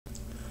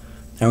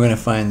Now we're going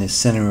to find the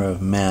center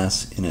of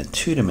mass in a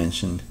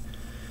two-dimension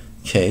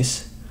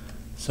case.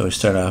 So we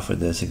start off with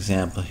this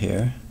example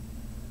here.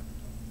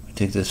 We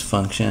take this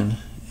function,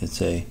 it's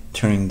a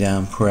turning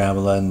down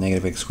parabola,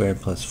 negative x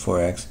squared plus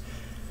 4x,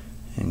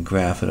 and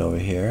graph it over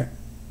here.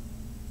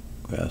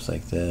 Graphs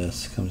like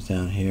this, comes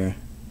down here.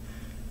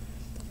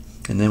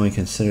 And then we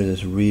consider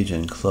this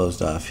region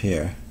closed off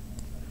here.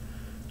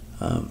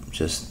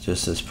 Just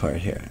this part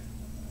here,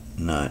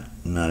 not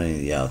any of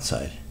the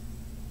outside.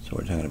 So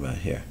we're talking about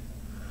here.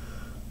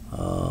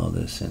 All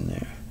this in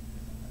there.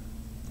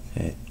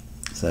 Okay,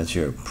 so that's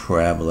your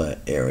parabola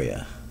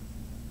area.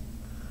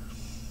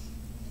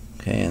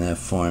 Okay, and that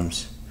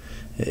forms,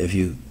 if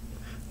you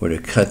were to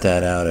cut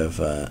that out of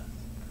a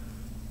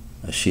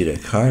sheet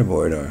of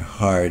cardboard or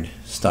hard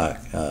stock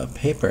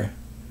paper,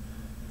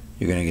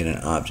 you're going to get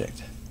an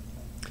object.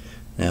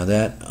 Now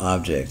that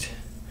object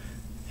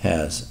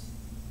has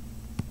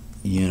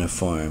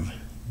uniform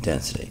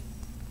density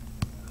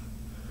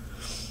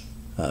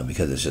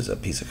because it's just a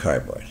piece of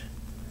cardboard.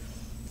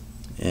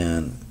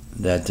 And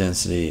that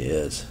density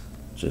is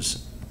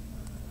just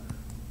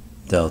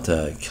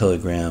delta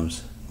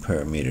kilograms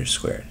per meter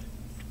squared.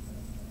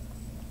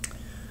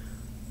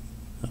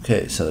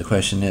 Okay, so the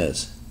question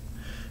is,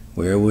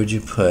 where would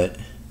you put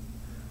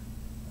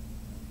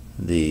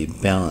the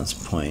balance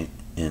point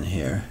in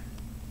here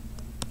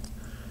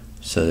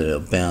so that it'll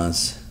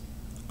balance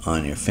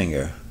on your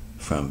finger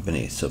from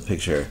beneath? So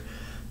picture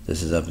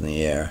this is up in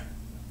the air,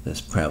 this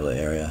parabola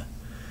area,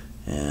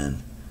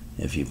 and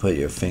if you put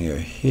your finger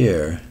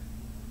here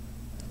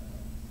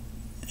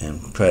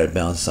and try to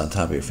balance this on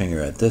top of your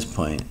finger at this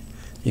point,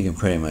 you can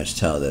pretty much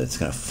tell that it's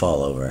going to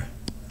fall over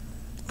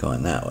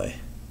going that way.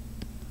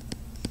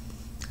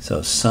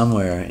 So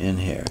somewhere in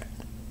here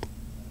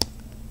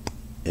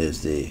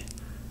is the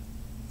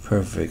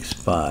perfect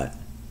spot,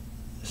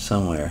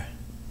 somewhere,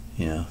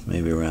 you know,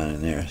 maybe around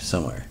in there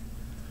somewhere.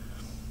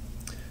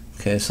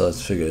 Okay, so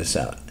let's figure this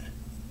out.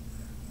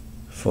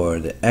 For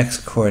the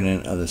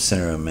x-coordinate of the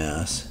center of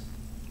mass,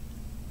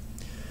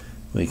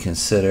 we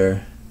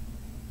consider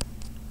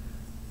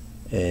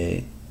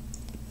a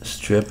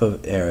strip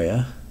of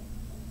area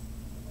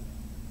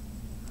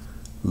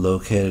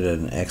located at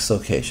an x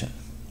location,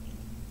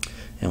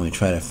 and we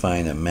try to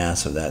find the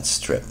mass of that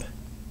strip.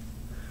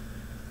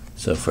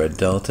 So for a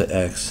delta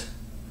x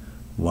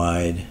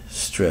wide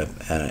strip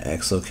at an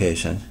x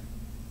location,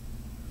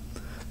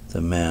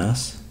 the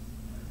mass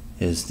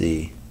is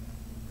the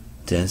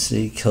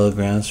density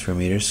kilograms per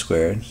meter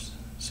squared,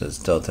 so it's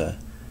delta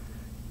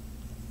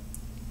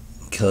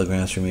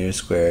kilograms per meter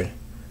squared,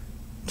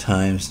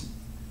 times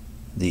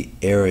the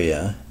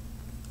area,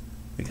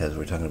 because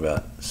we're talking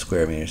about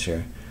square meters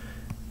here,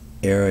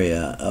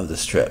 area of the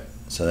strip.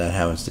 So that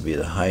happens to be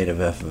the height of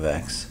f of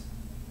x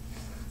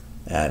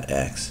at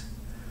x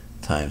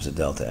times the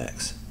delta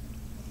x.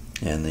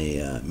 And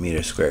the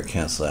meter squared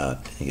cancel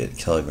out, you get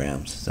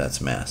kilograms, so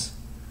that's mass.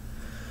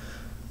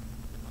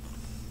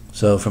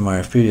 So from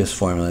our previous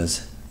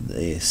formulas,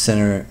 the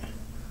center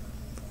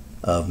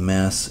of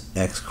mass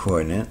x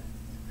coordinate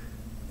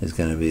is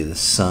going to be the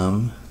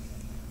sum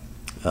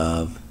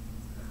of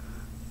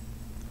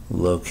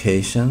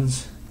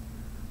locations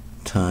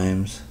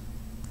times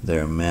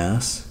their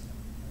mass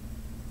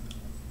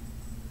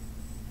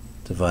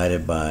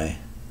divided by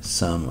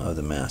sum of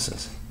the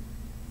masses.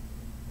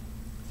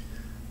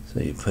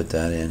 So you put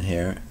that in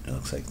here, it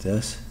looks like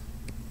this.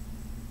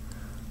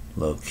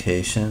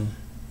 Location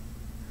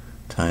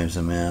times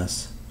the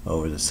mass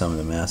over the sum of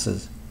the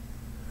masses.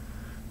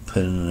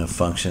 Put it in a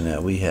function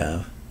that we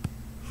have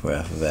for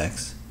f of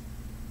x.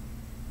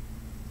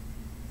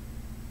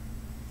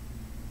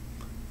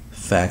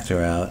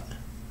 Factor out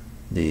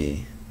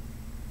the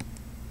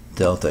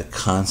delta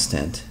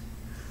constant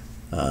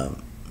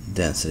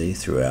density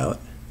throughout.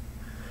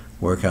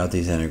 Work out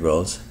these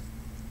integrals.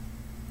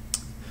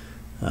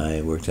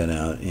 I worked that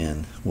out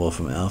in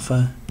Wolfram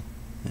Alpha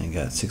and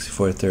got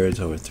 64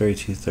 thirds over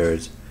 32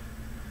 thirds,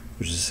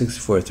 which is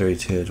 64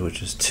 32,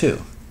 which is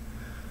 2.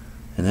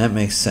 And that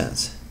makes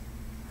sense.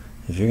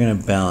 If you're going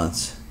to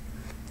balance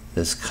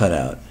this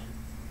cutout,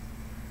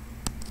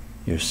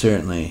 you're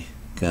certainly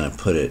going to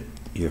put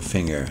your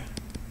finger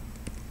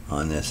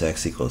on this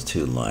x equals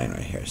 2 line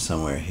right here,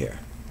 somewhere here.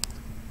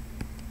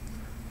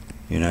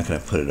 You're not going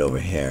to put it over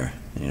here,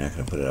 and you're not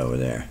going to put it over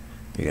there.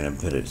 You're going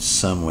to put it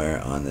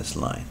somewhere on this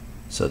line.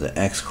 So the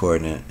x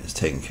coordinate is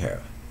taken care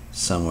of,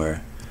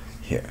 somewhere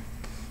here.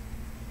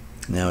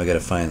 Now we got to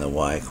find the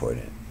y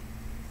coordinate.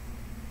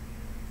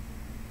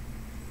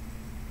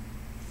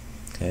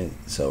 Okay,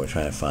 so we're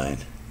trying to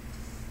find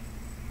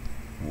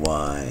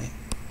y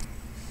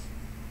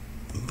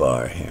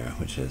bar here,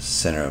 which is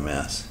center of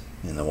mass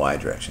in the y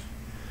direction.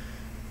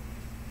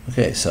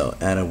 Okay, so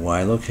at a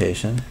y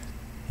location,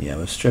 you have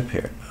a strip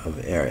here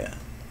of area.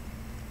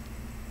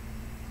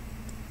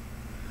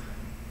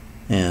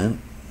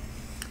 And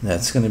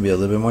that's going to be a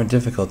little bit more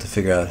difficult to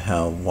figure out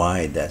how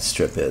wide that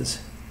strip is.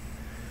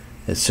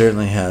 It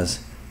certainly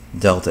has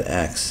delta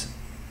x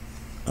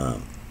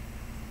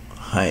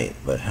height,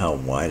 but how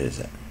wide is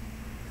it?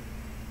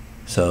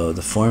 So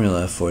the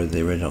formula for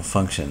the original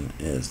function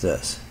is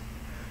this.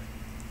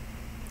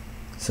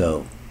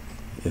 So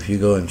if you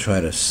go and try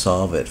to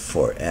solve it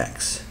for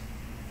x,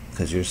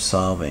 because you're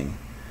solving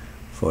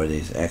for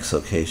these x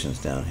locations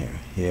down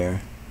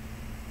here,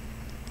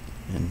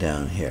 and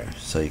down here,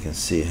 so you can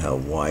see how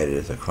wide it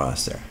is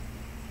across there.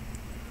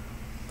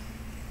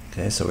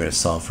 Okay, so we're going to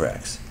solve for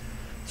x.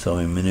 So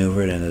we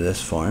maneuver it into this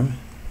form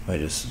by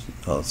just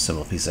a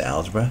simple piece of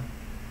algebra.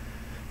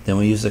 Then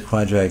we use the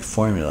quadratic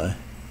formula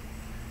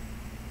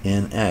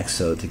in x,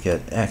 so to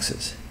get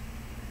x's.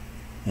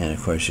 And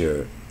of course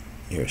your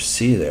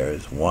c there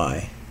is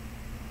y.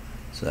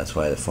 So that's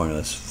why the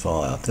formulas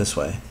fall out this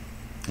way.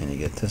 And you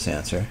get this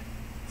answer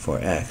for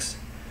x.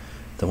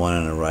 The one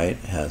on the right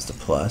has the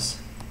plus.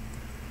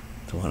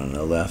 The one on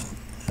the left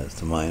has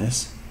the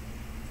minus.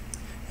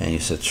 And you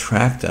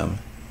subtract them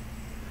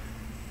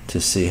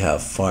to see how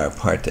far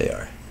apart they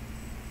are.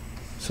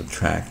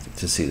 Subtract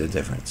to see the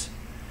difference.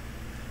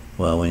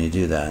 Well, when you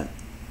do that,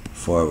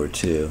 4 over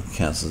 2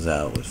 cancels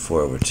out with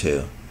 4 over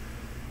 2.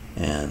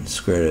 And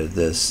square root of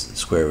this,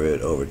 square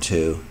root over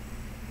 2,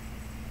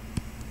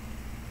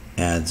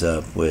 adds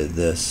up with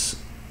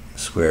this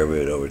square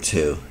root over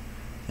 2,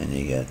 and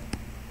you get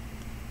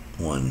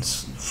one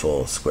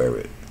full square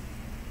root.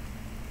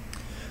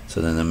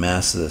 So then the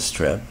mass of the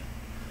strip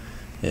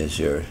is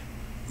your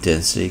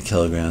density,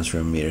 kilograms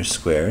per meter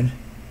squared.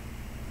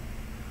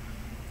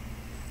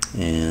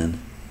 And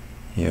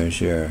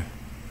here's your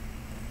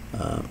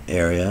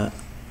area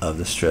of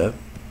the strip,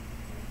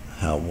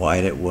 how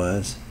wide it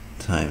was,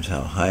 times how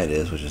high it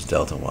is, which is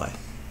delta y.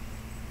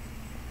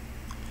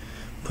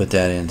 Put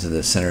that into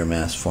the center of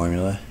mass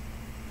formula.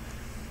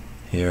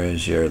 Here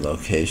is your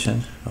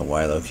location, a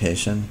y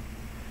location.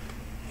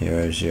 Here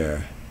is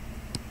your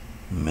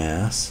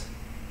mass.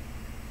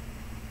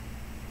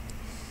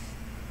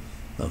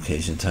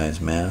 Location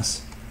times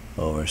mass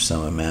over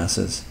sum of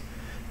masses.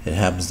 It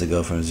happens to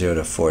go from 0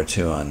 to 4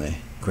 too on the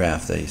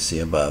graph that you see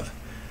above.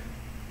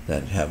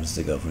 That happens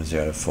to go from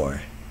 0 to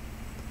 4.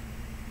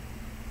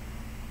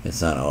 It's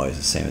not always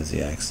the same as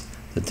the x.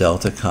 The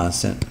delta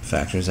constant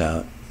factors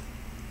out,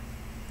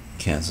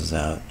 cancels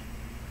out.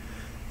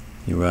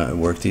 You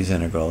work these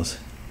integrals,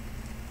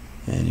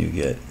 and you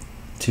get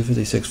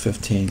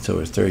 256/15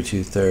 over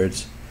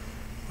 32/3,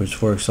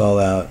 which works all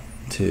out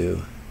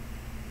to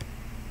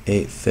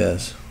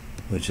 8/5,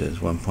 which is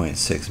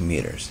 1.6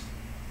 meters.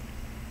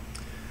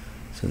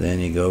 So then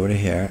you go over to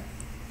here,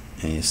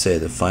 and you say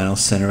the final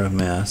center of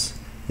mass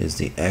is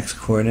the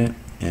x-coordinate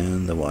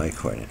and the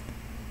y-coordinate,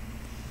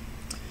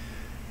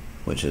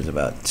 which is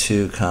about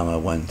 2,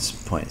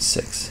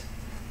 1.6.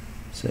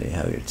 So you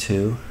have your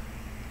 2,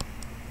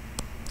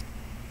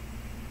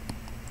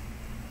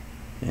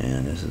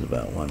 and this is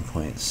about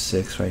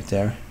 1.6 right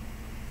there.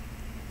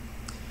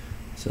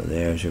 So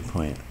there's your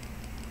point.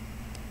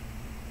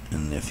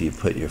 And if you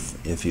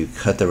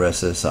cut the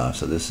rest of this off,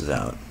 so this is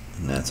out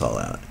and that's all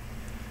out,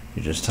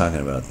 you're just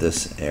talking about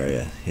this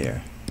area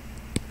here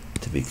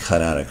to be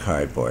cut out of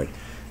cardboard.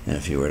 And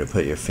if you were to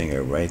put your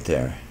finger right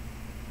there,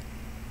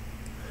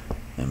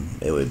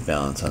 and it would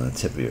balance on the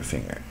tip of your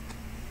finger.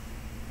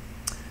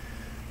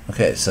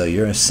 Okay, so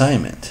your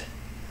assignment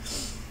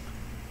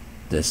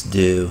that's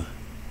due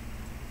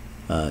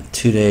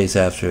 2 days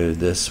after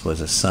this was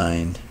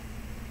assigned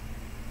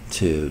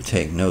to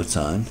take notes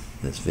on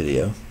this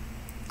video,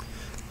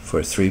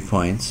 for 3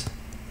 points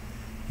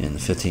in the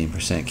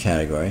 15%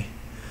 category.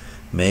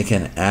 Make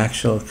an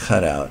actual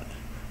cutout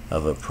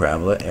of a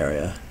parabola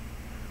area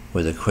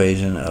with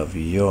equation of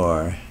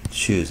your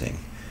choosing.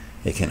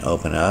 It can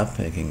open up,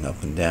 it can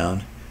open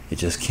down, it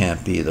just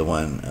can't be the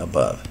one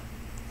above.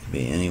 It can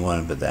be any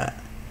one but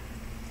that.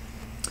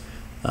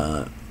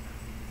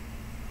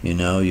 You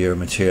know your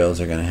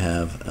materials are going to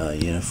have a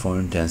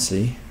uniform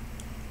density.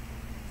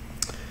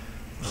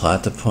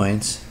 Plot the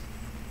points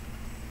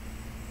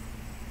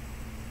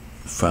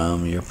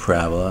from your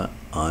parabola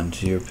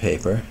onto your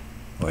paper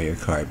or your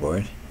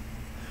cardboard.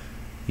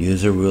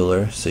 Use a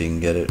ruler so you can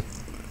get it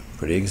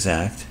pretty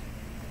exact.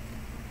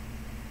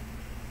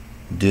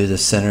 Do the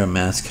center of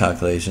mass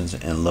calculations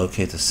and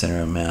locate the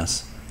center of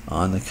mass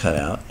on the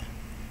cutout.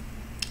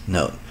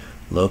 Note,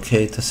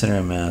 locate the center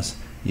of mass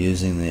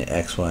using the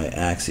XY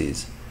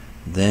axes,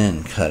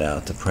 then cut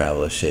out the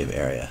parabola shape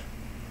area.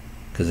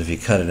 Because if you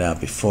cut it out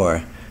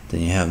before,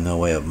 then you have no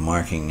way of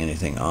marking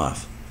anything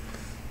off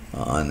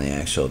on the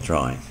actual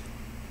drawing.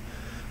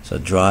 So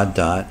draw a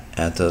dot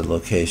at the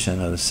location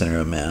of the center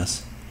of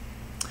mass,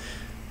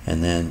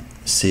 and then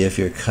see if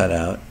your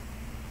cutout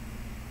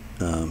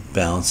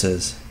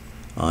balances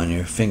on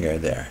your finger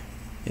there.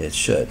 It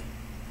should,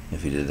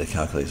 if you did the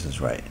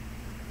calculations right.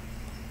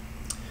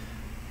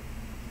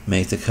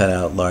 Make the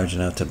cutout large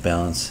enough to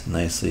balance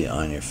nicely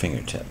on your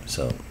fingertip.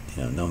 So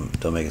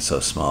don't make it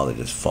so small that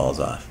it just falls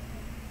off.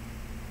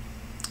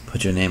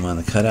 Put your name on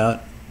the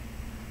cutout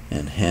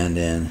and hand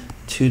in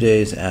 2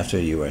 days after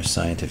you are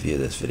assigned to view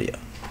this video.